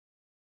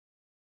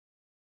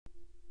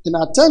In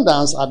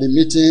attendance at the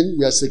meeting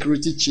were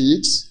security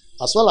chiefs,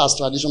 as well as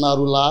traditional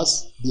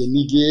rulers, the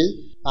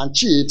Enige, and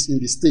chiefs in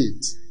the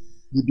state.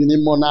 The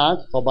Benin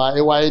monarch, Oba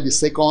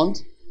II,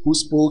 who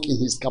spoke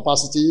in his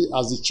capacity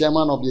as the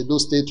chairman of the Edo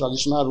State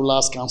Traditional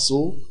Rulers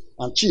Council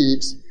and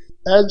chiefs,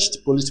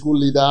 urged political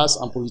leaders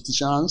and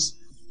politicians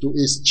to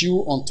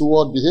eschew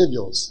untoward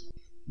behaviors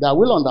that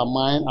will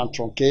undermine and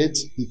truncate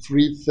the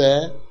free,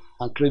 fair,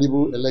 and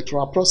credible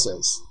electoral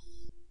process.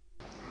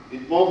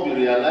 It must be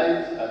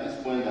realized at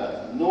this point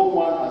that no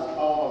one has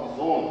power of his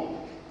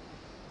own.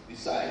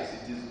 Besides,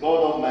 it is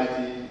God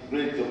Almighty,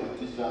 great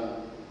competition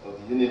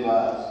of the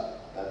universe,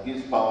 that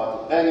gives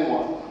power to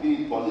anyone,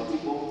 be it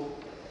political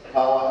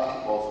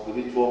power or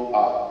spiritual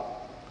power.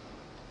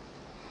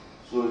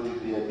 So it will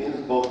be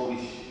against God's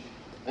wish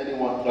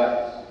anyone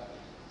tries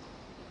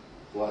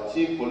to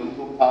achieve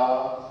political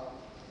power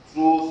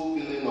through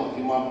spilling of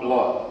human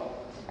blood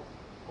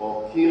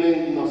or killing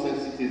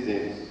innocent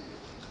citizens.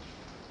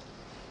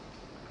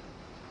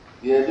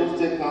 The Edo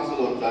State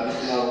Council of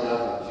Traditional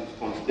Rulers and Chiefs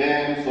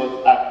condemns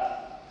such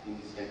act in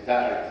its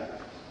entirety.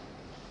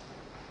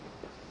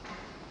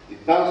 The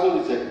Council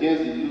is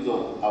against the use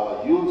of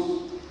our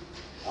youths,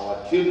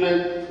 our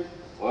children,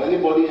 or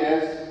anybody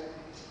else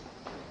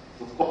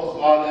to cause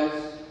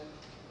violence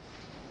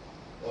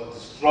or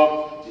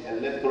disrupt the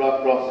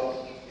electoral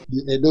process.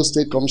 The Edo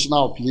State Commissioner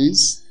of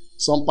Police,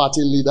 some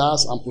party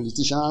leaders and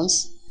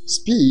politicians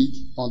speak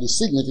on the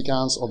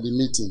significance of the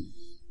meeting.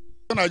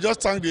 I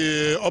just thank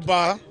the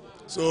Oba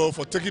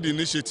for taking the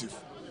initiative,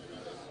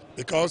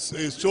 because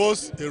it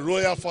shows a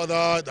royal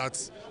father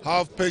that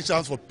have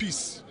patience for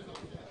peace.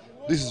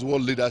 This is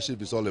what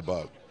leadership is all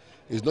about.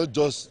 It's not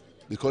just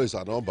because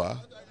he's an Oba,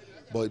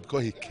 but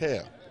because he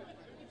cares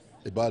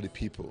about the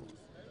people.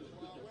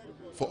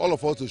 For all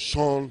of us to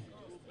shun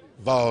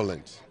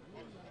violence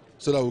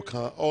so that we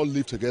can all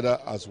live together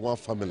as one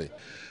family.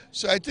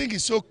 So I think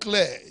it's so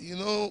clear,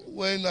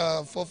 when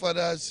our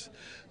forefathers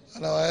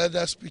and our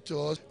elders speak to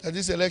us, that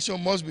this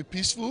election must be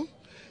peaceful,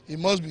 it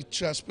must be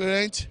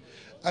transparent,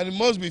 and it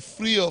must be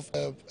free of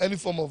any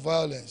form of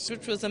violence.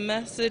 Which was a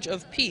message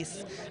of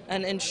peace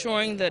and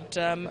ensuring that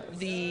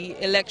the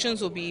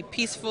elections will be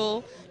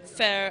peaceful,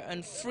 fair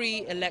and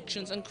free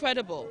elections and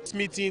credible. This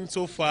meeting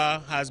so far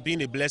has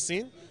been a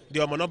blessing. The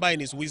Omonoba in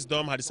his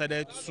wisdom had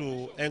decided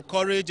to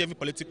encourage every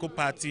political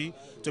party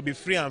to be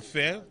free and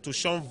fair, to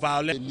shun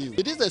violence.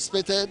 It is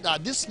expected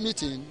that this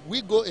meeting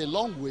will go a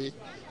long way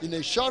in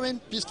ensuring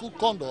peaceful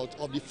conduct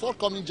of the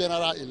forthcoming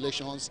general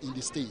elections in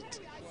the state.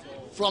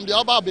 From the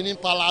Oba Benin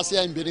Palace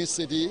here in Benin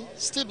City,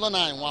 Steve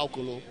Lona in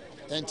Waukolo,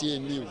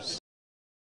 NTA News.